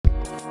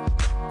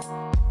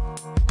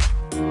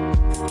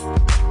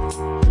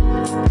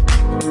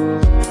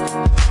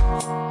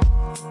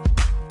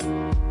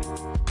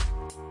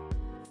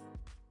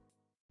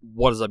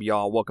What is up,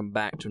 y'all? Welcome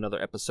back to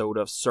another episode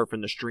of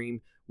Surfing the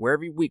Stream, where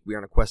every week we are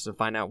on a quest to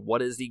find out what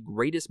is the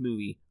greatest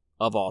movie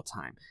of all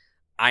time.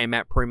 I am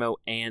Matt Primo,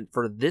 and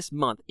for this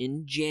month,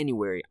 in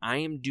January, I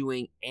am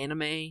doing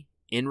Anime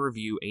in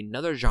Review,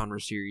 another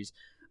genre series.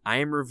 I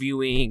am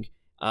reviewing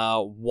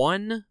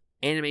one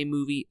anime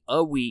movie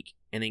a week,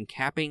 and then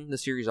capping the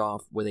series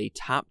off with a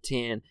top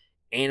 10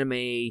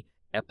 anime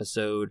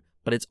episode.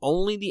 But it's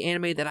only the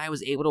anime that I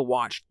was able to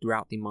watch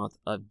throughout the month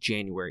of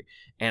January.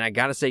 And I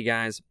gotta say,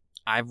 guys,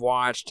 I've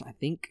watched, I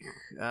think,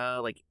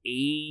 like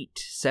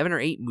 7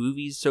 or 8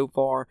 movies so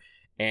far.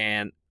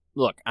 And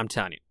look, I'm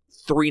telling you,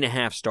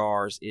 3.5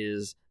 stars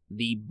is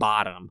the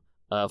bottom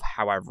of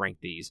how I've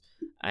ranked these.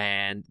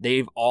 And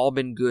they've all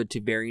been good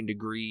to varying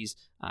degrees.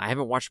 I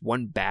haven't watched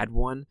one bad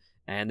one.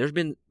 And there's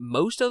been,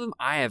 most of them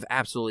I have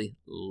absolutely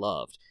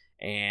loved.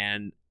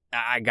 And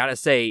I gotta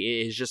say,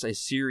 it is just a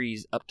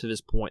series up to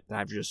this point that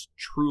I've just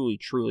truly,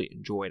 truly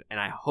enjoyed. And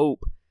I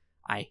hope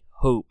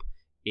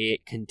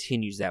it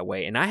continues that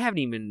way. And I haven't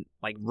even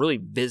really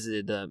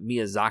visited the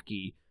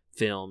Miyazaki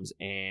films,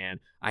 and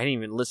I haven't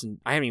even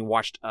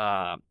watched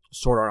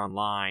Sword Art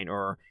Online,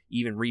 or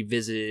even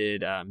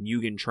revisited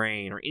Mugen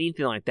Train, or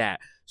anything like that.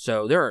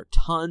 So there are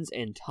tons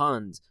and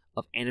tons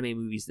of anime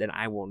movies that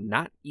I will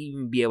not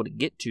even be able to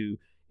get to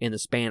in the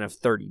span of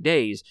 30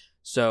 days.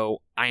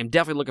 So I am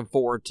definitely looking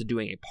forward to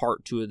doing a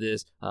part 2 of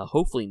this,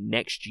 hopefully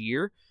next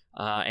year,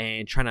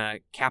 and trying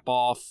to cap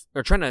off,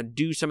 or trying to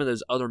do some of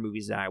those other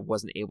movies that I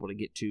wasn't able to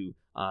get to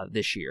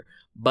this year.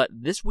 But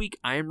this week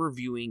I am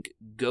reviewing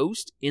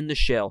Ghost in the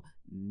Shell,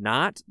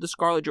 not the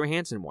Scarlett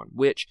Johansson one,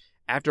 which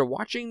after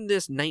watching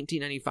this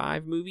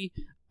 1995 movie,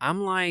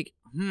 I'm like,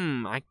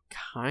 I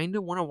kind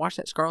of want to watch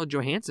that Scarlett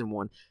Johansson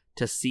one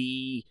to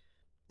see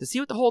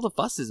what the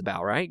fuss is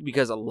about, right?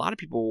 Because a lot of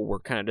people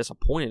were kind of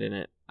disappointed in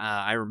it.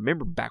 I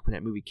remember back when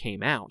that movie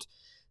came out.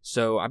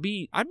 So I'd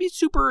be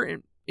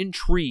super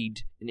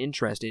intrigued and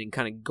interested in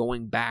kind of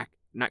going to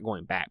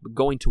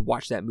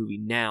watch that movie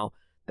now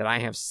that I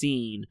have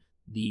seen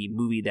the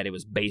movie that it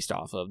was based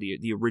off of,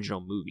 the original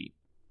movie.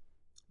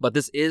 But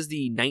this is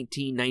the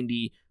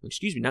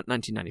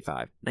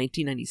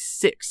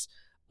 1996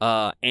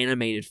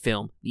 animated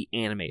film, the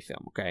anime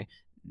film, okay?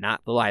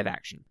 Not the live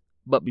action.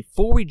 But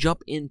before we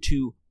jump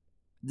into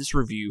this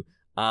review,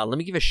 let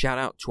me give a shout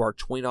out to our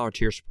 $20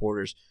 tier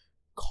supporters: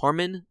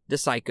 Carmen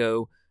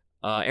DePsycho,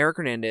 Eric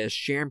Hernandez,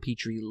 Sharon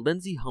Petrie,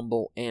 Lindsay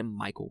Humble, and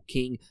Michael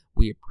King.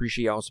 We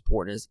appreciate y'all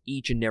supporting us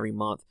each and every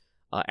month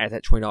at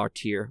that $20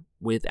 tier.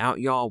 Without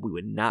y'all, we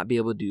would not be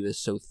able to do this,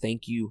 so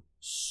thank you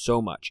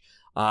so much.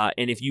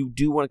 And if you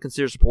do want to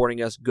consider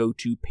supporting us, go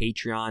to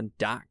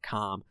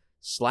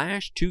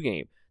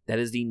patreon.com/2game. That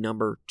is the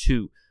number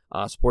 2.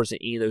 Support us at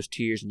any of those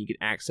tiers, and you get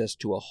access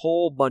to a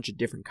whole bunch of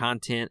different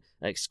content,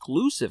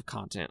 exclusive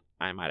content,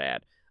 I might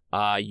add.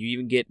 You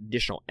even get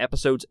additional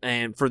episodes,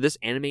 and for this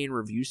anime and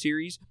review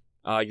series,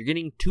 you're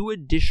getting 2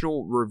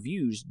 additional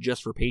reviews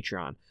just for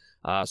Patreon.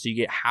 So you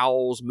get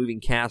Howl's Moving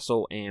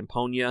Castle and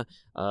Ponyo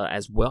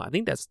as well. I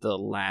think that's the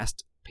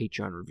last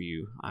Patreon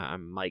review.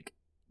 I'm like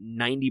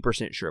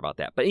 90% sure about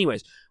that. But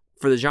anyways,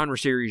 for the genre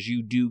series,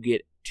 you do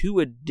get 2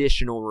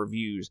 additional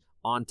reviews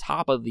on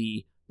top of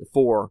the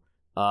 4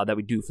 that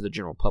we do for the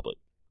general public.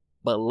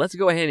 But let's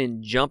go ahead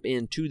and jump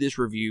into this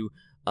review.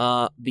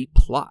 The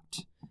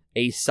plot: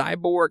 a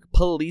cyborg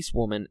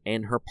policewoman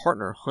and her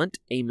partner hunt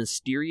a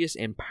mysterious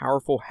and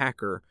powerful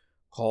hacker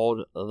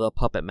called the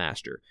Puppet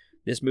Master.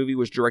 This movie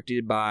was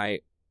directed by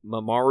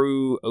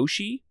Mamoru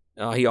Oshii.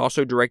 He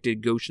also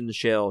directed Ghost in the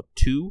Shell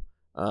 2,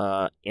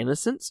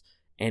 Innocence,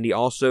 and he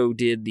also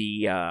did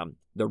the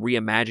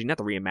reimagining, not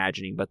the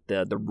reimagining, but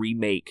the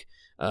remake,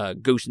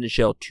 Ghost in the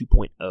Shell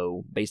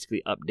 2.0,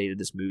 basically updated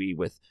this movie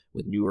with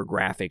newer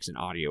graphics and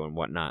audio and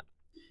whatnot.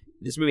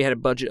 This movie had a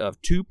budget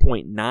of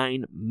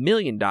 $2.9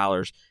 million,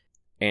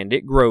 and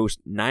it grossed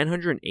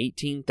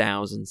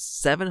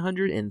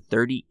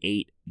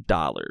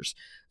 $918,738.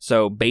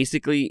 So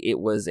basically, it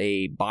was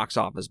a box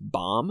office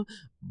bomb,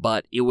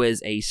 but it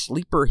was a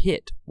sleeper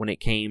hit when it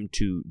came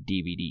to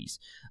DVDs.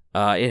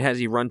 It has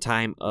a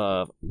runtime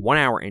of 1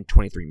 hour and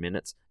 23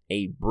 minutes,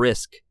 a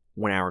brisk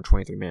 1 hour and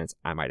 23 minutes,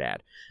 I might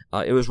add.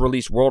 It was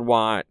released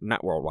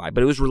not worldwide,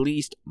 but it was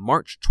released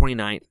March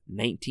 29th,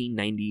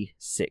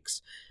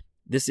 1996.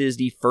 This is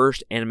the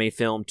first anime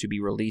film to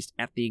be released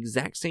at the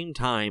exact same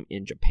time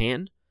in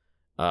Japan,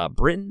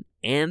 Britain,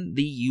 and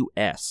the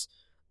US.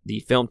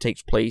 The film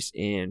takes place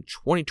in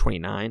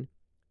 2029,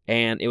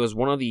 and it was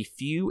one of the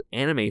few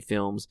anime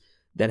films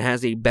that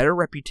has a better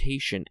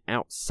reputation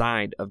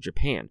outside of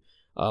Japan.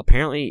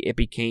 Apparently, it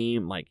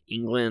became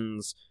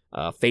England's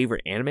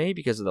favorite anime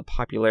because of the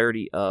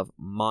popularity of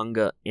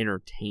manga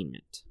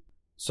entertainment.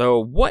 So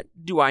what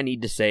do I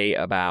need to say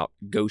about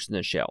Ghost in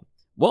the Shell?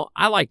 Well,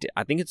 I liked it.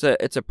 I think it's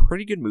a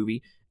pretty good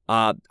movie.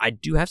 I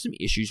do have some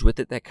issues with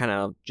it that kind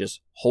of just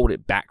hold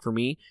it back for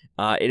me.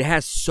 It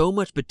has so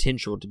much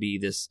potential to be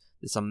this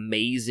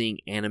amazing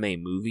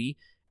anime movie,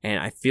 and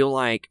I feel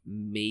like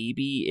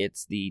maybe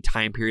it's the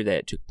time period that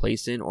it took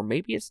place in, or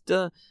maybe it's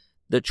the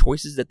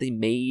choices that they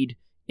made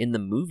in the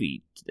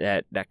movie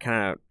that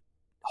kind of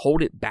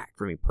hold it back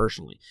for me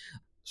personally.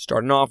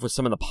 Starting off with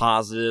some of the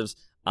positives,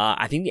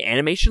 I think the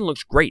animation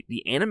looks great.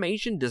 The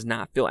animation does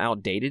not feel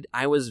outdated.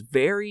 I was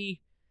very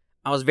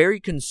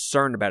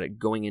concerned about it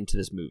going into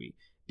this movie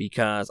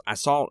because I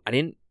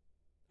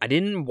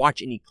didn't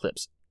watch any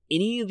clips.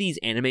 Any of these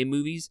anime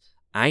movies,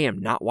 I am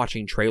not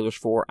watching trailers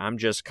for. I'm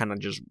just kind of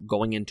just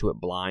going into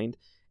it blind.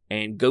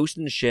 And Ghost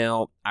in the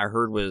Shell, I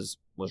heard was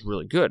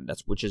really good.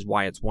 Which is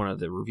why it's one of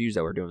the reviews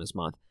that we're doing this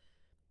month.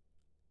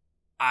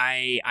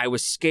 I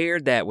was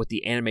scared that with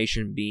the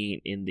animation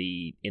being in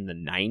the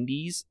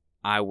 90s,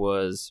 I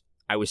was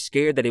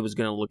scared that it was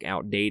going to look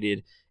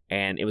outdated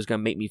and it was going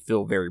to make me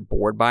feel very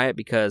bored by it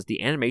because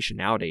the animation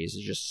nowadays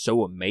is just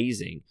so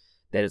amazing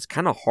that it's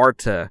kind of hard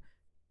to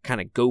kind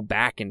of go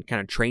back and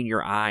kind of train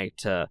your eye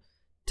to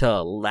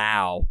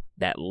allow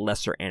that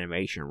lesser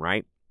animation,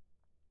 right?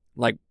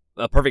 Like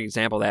a perfect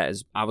example of that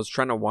is I was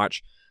trying to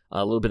watch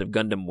a little bit of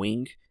Gundam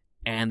Wing,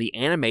 and the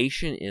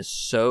animation is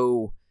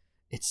so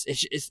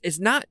it's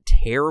not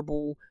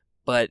terrible,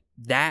 but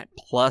that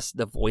plus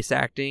the voice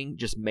acting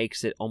just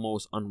makes it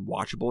almost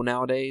unwatchable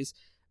nowadays.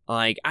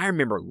 Like, I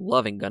remember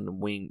loving Gundam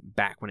Wing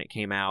back when it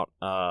came out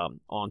on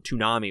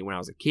Toonami when I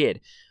was a kid,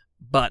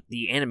 but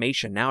the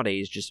animation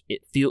nowadays just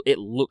it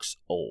looks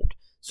old.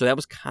 So that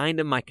was kind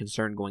of my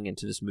concern going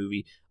into this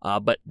movie,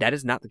 but that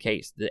is not the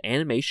case. The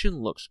animation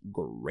looks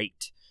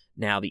great.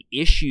 Now, the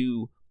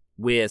issue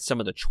with some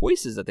of the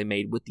choices that they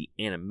made with the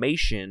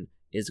animation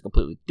is a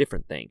completely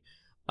different thing.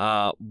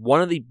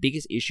 One of the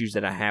biggest issues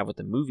that I have with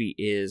the movie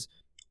is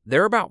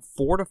there are about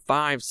 4 to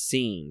 5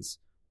 scenes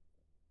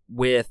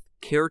with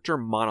character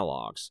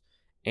monologues,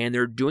 and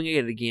they're doing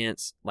it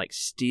against like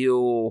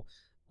still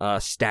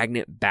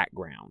stagnant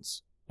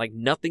backgrounds. Like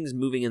nothing's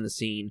moving in the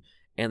scene,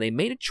 and they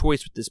made a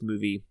choice with this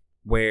movie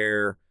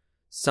where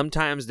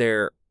sometimes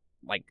they're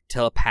like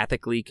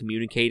telepathically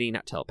communicating,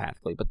 not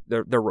telepathically, but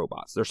they're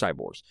robots, they're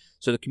cyborgs,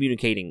 so they're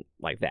communicating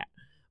like that,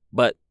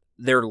 but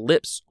their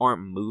lips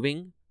aren't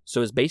moving.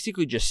 So it's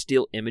basically just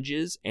still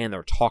images, and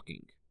they're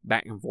talking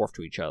back and forth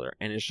to each other.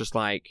 And it's just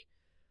like,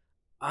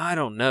 I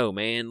don't know,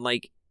 man.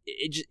 Like,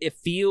 it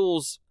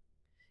feels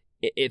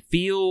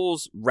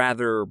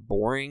rather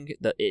boring.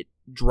 It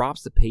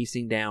drops the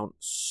pacing down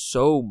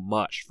so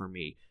much for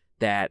me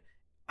that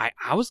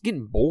I was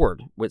getting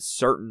bored with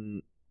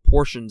certain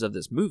portions of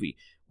this movie,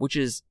 which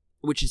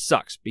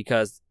sucks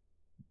because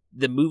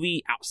the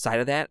movie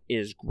outside of that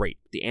is great.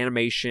 The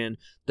animation,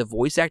 the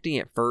voice acting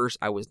at first,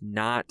 I was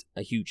not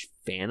a huge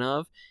fan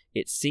of.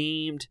 It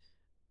seemed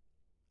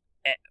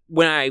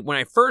when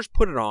I first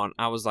put it on,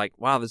 I was like,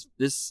 wow,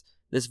 this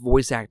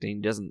voice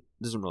acting doesn't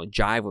really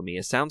jive with me.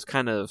 It sounds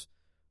kind of,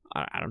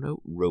 I don't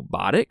know,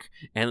 robotic.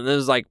 And then it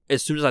was like,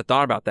 as soon as I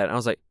thought about that, I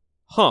was like,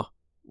 huh,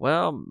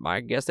 well, I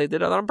guess they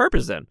did it on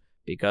purpose then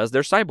because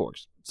they're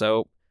cyborgs.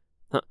 So,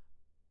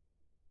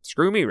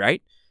 screw me,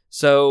 right?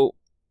 So,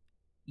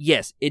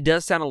 yes, it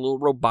does sound a little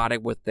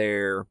robotic with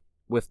their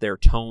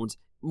tones,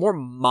 more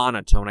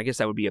monotone. I guess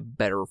that would be a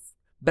better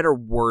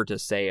word to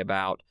say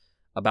about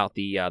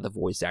the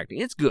voice acting.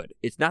 It's good.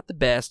 It's not the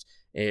best.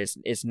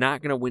 It's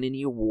not going to win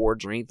any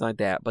awards or anything like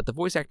that. But the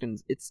voice acting,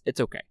 it's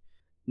okay.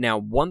 Now,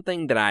 one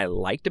thing that I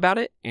liked about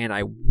it, and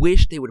I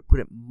wish they would have put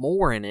it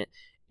more in it,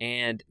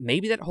 and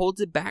maybe that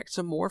holds it back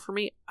some more for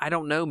me. I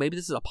don't know. Maybe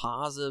this is a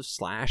positive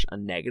 / a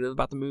negative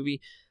about the movie.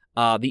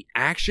 The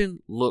action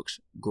looks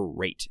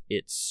great.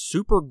 It's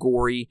super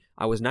gory.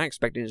 I was not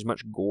expecting as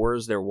much gore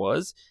as there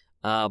was,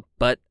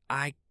 but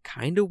I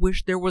kind of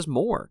wish there was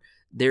more.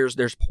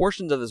 There's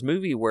portions of this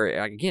movie where,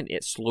 again,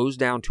 it slows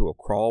down to a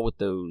crawl with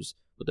those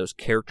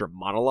character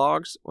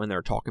monologues when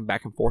they're talking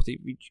back and forth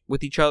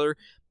with each other,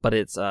 but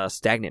it's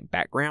stagnant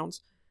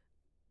backgrounds.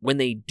 When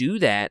they do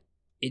that,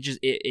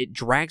 it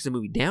drags the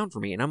movie down for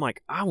me, and I'm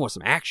like, I want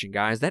some action,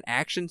 guys. That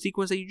action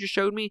sequence that you just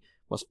showed me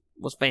was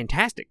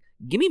fantastic.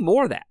 Give me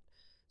more of that.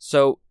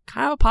 So,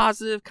 kind of a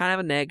positive, kind of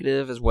a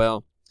negative as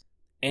well.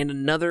 And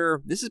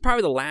this is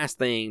probably the last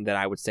thing that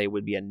I would say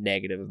would be a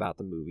negative about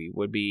the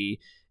movie,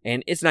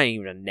 and it's not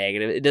even a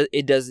negative.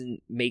 It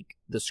doesn't make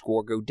the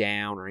score go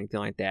down or anything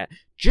like that.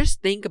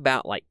 Just think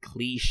about like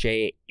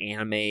cliche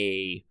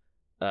anime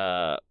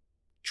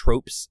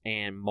tropes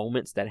and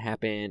moments that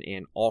happen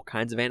in all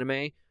kinds of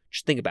anime.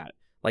 Just think about it.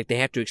 Like, they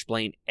have to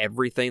explain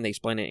everything. They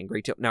explain it in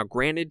great detail. Now,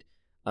 granted,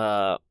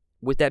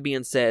 with that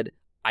being said,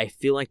 I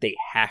feel like they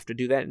have to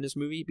do that in this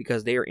movie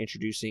because they are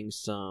introducing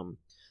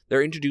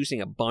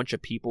a bunch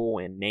of people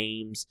and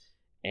names,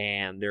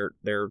 and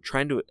they're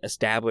trying to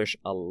establish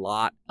a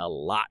lot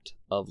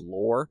of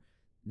lore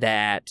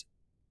that,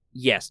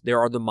 yes, there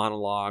are the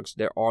monologues,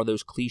 there are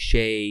those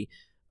cliche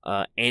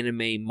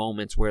anime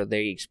moments where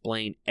they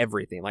explain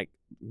everything. Like,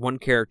 one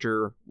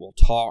character will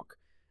talk,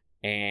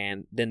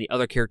 and then the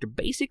other character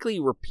basically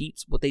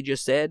repeats what they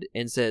just said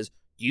and says,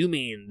 "You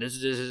mean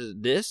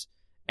this?"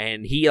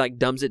 And he like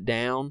dumbs it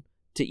down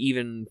to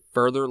even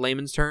further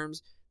layman's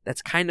terms.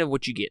 That's kind of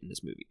what you get in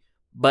this movie.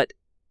 But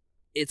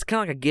it's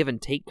kind of like a give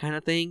and take kind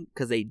of thing,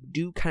 because they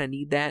do kind of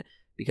need that,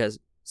 because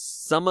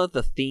some of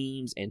the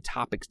themes and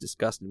topics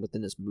discussed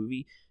within this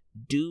movie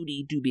do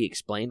need to be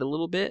explained a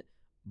little bit.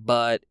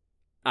 but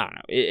I don't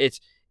know.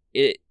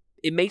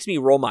 It makes me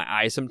roll my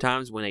eyes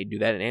sometimes when they do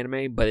that in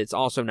anime, but it's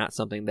also not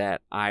something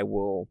that I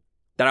will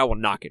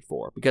knock it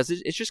for, because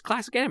it's just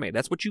classic anime.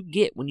 That's what you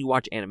get when you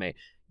watch anime.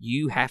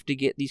 You have to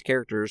get these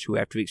characters who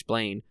have to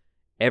explain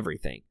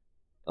everything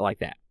like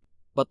that.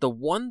 But the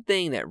one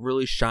thing that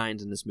really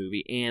shines in this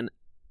movie, and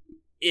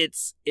it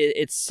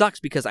sucks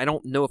because I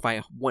don't know if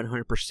I'm not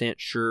 100%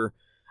 sure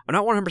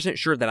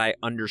that I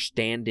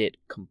understand it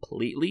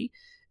completely,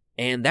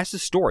 and that's the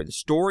story. The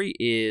story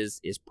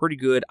is pretty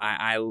good.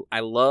 I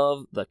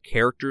love the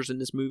characters in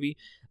this movie.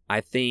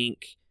 I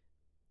think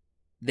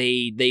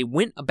they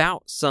went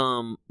about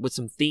with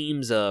some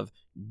themes of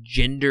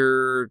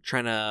gender,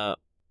 trying to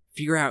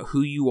figure out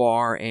who you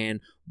are and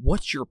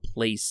what's your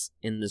place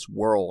in this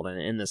world and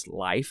in this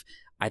life.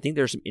 I think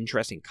there's some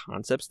interesting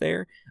concepts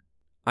there.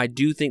 I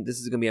do think this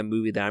is going to be a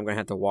movie that I'm going to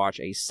have to watch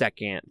a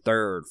second,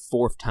 third,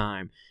 fourth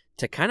time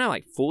to kind of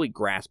like fully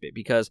grasp it.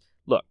 Because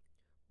look,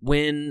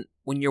 when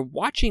you're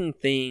watching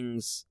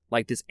things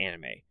like this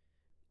anime,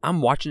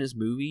 I'm watching this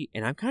movie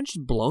and I'm kind of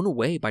just blown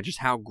away by just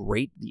how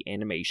great the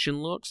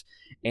animation looks,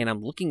 and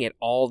I'm looking at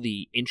all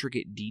the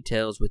intricate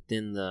details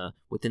within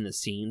the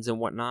scenes and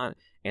whatnot.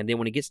 And then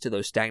when it gets to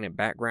those stagnant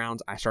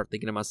backgrounds, I start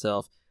thinking to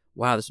myself,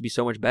 wow, this would be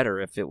so much better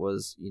if it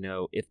was,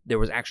 if there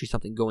was actually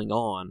something going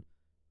on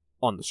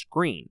the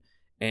screen.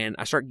 And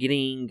I start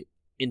getting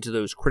into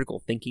those critical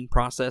thinking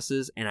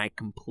processes, and I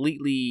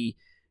completely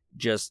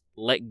just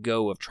let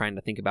go of trying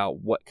to think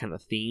about what kind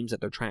of themes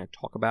that they're trying to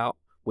talk about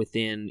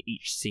within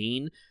each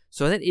scene.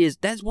 So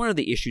that's one of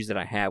the issues that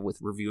I have with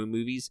reviewing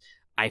movies.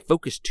 I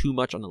focus too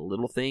much on the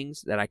little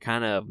things that I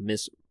kind of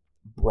miss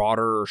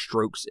broader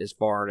strokes as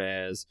far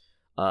as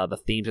the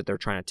themes that they're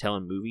trying to tell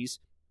in movies.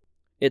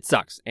 It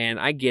sucks, and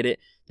I get it.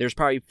 There's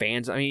probably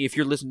fans. I mean, if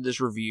you're listening to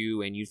this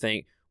review and you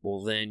think,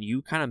 well, then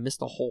you kind of missed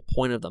the whole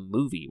point of the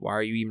movie. Why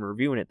are you even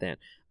reviewing it then?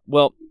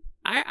 Well,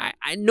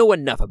 I know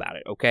enough about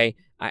it, okay?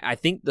 I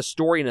think the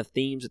story and the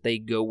themes that they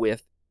go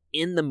with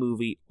in the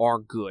movie are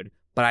good,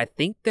 but I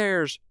think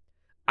there's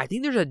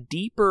a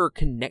deeper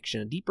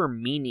connection, a deeper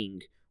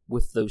meaning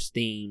with those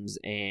themes,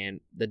 and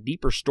the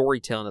deeper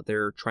storytelling that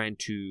they're trying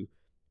to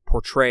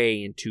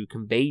portray and to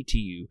convey to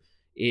you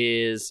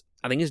is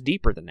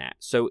deeper than that.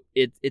 So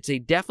it's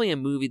definitely a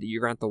movie that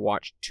you're going to have to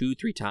watch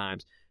 2-3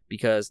 times,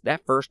 because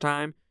that first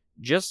time,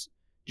 just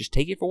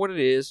take it for what it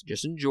is,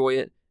 just enjoy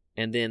it,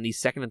 and then the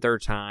second and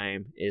third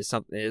time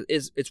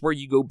it's where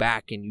you go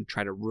back and you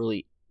try to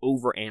really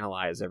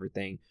overanalyze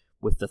everything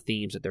with the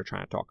themes that they're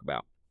trying to talk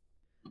about.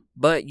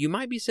 But you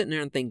might be sitting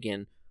there and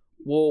thinking,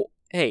 well,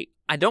 hey,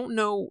 I don't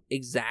know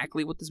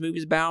exactly what this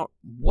movie's about.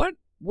 What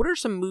are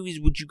some movies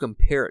would you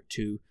compare it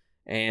to?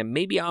 And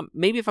maybe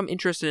if I'm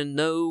interested in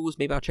those,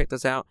 maybe I'll check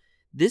this out.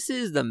 This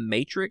is The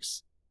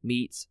Matrix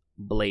meets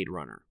Blade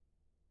Runner.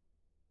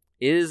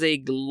 It is a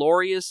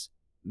glorious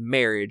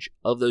marriage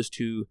of those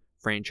two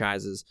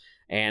franchises,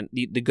 and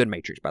the good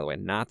Matrix, by the way,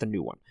 not the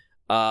new one.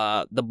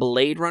 The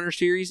Blade Runner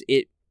series,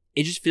 it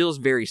just feels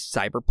very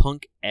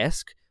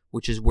cyberpunk-esque,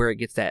 which is where it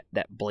gets that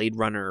Blade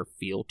Runner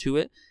feel to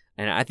it.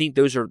 And I think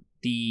those are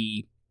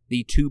the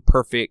two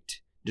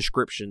perfect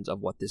descriptions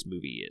of what this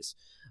movie is.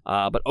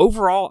 But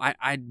overall,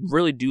 I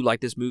really do like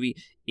this movie.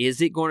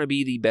 Is it going to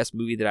be the best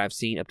movie that I've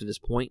seen up to this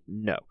point?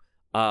 No.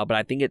 But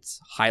I think it's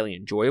highly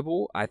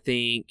enjoyable. I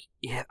think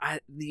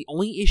the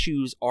only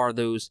issues are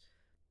those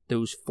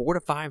 4 to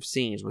 5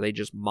 scenes where they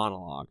just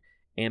monologue.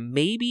 And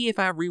maybe if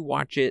I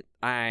rewatch it,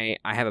 I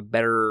have a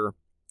better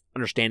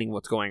understanding of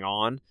what's going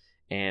on.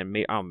 And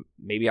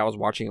maybe I was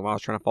watching it while I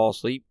was trying to fall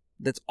asleep.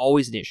 That's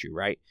always an issue,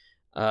 right?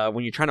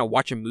 When you're trying to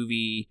watch a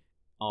movie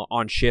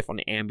on shift on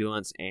the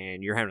ambulance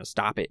and you're having to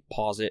stop it,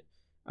 pause it,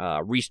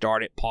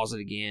 restart it, pause it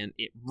again,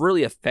 it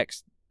really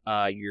affects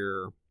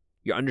your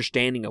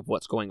understanding of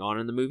what's going on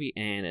in the movie.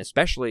 And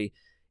especially,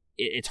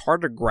 it's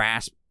hard to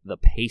grasp the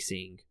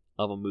pacing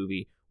of a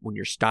movie when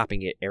you're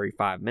stopping it every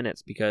 5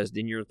 minutes, because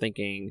then you're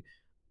thinking,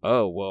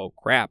 oh, well,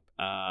 crap,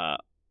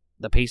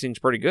 the pacing's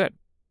pretty good.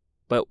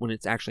 But when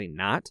it's actually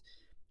not.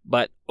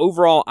 But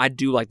overall, I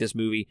do like this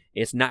movie.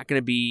 It's not going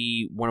to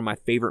be one of my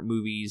favorite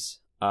movies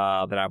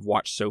that I've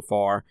watched so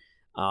far.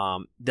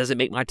 Does it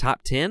make my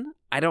top 10?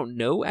 I don't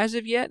know as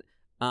of yet.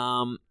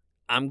 I'm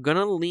going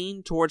to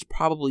lean towards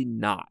probably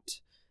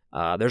not.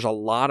 There's a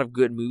lot of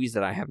good movies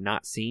that I have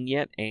not seen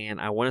yet, and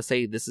I want to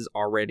say this is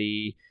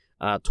already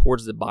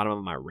towards the bottom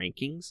of my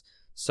rankings.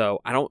 So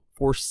I don't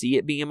foresee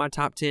it being in my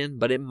top 10,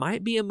 but it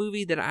might be a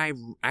movie that I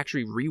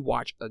actually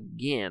rewatch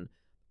again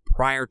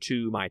prior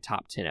to my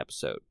top 10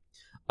 episode.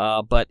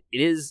 But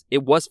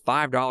it was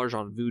 $5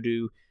 on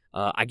Vudu.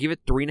 I give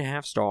it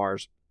 3.5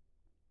 stars.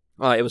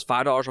 It was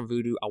 $5 on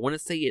Vudu. I want to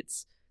say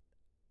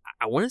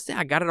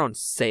I got it on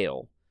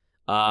sale.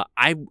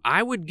 I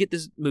would get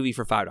this movie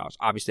for $5.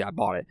 Obviously, I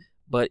bought it.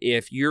 But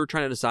if you're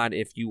trying to decide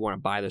if you want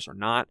to buy this or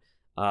not,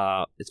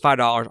 it's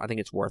 $5. I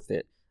think it's worth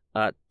it.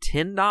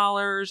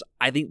 $10.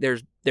 I think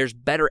there's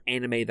better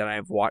anime that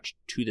I've watched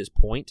to this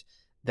point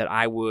that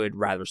I would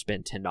rather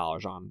spend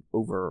 $10 on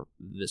over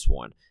this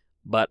one.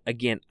 But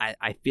again,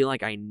 I feel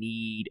like I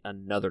need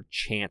another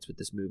chance with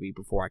this movie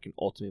before I can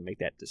ultimately make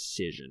that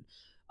decision.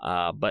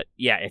 But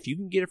yeah, if you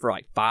can get it for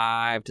like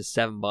 $5 to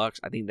 $7,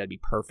 I think that'd be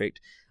perfect.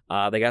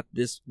 They got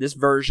this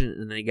version,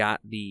 and they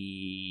got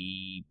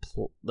the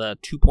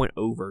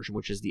 2.0 version,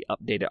 which is the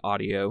updated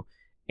audio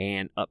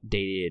and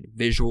updated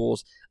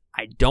visuals.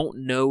 I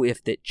don't know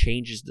if that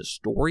changes the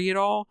story at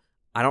all.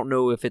 I don't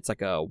know if it's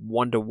like a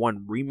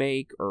 1-to-1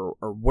 remake or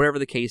whatever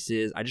the case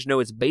is. I just know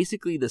it's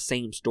basically the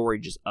same story,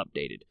 just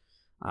updated.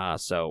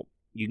 So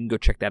you can go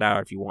check that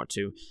out if you want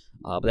to.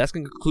 But that's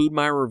going to conclude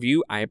my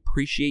review. I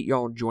appreciate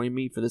y'all joining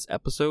me for this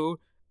episode,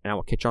 and I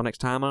will catch y'all next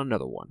time on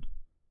another one.